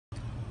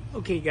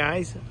Okay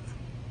guys,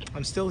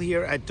 I'm still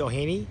here at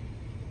Doheny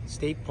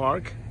State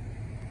Park,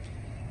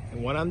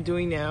 and what I'm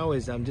doing now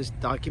is I'm just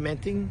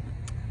documenting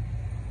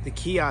the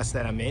kiosk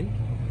that I'm in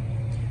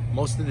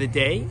most of the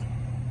day.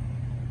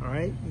 All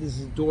right, this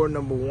is door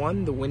number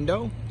 1, the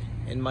window,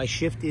 and my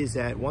shift is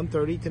at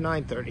 1:30 to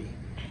 9:30.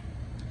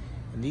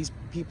 And these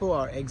people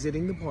are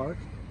exiting the park.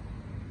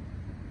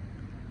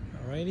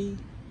 Alrighty,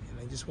 and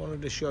I just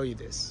wanted to show you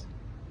this.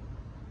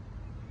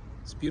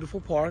 It's a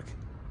beautiful park.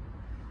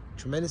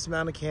 Tremendous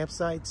amount of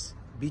campsites,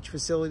 beach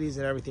facilities,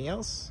 and everything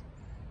else.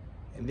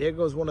 And there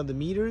goes one of the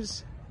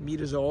meters.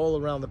 Meters are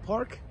all around the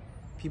park.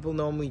 People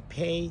normally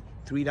pay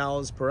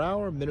 $3 per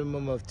hour,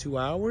 minimum of 2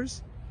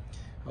 hours.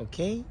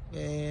 Okay,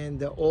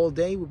 and all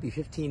day would be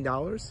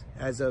 $15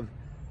 as of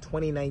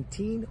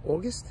 2019,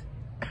 August,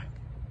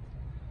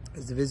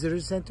 as the visitor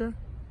center.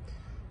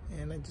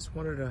 And I just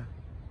wanted to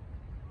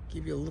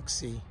give you a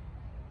look-see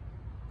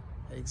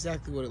at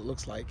exactly what it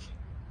looks like.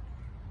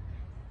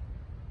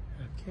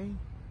 Okay.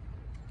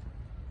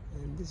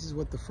 And this is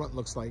what the front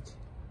looks like.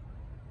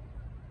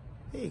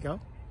 There you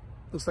go.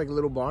 Looks like a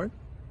little barn.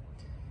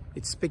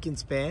 It's spick and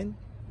span.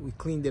 We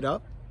cleaned it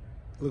up.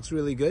 Looks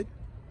really good.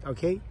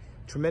 Okay.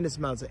 Tremendous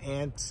amounts of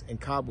ants and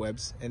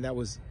cobwebs, and that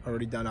was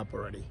already done up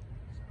already.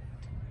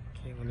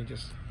 Okay, let me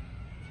just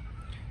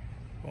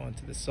go on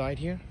to the side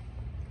here.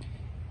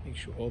 Make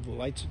sure all the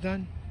lights are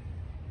done.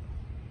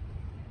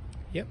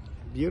 Yep,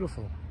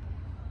 beautiful.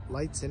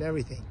 Lights and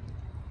everything.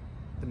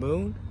 The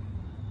moon.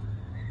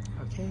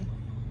 Okay.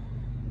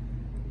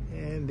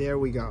 And there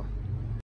we go.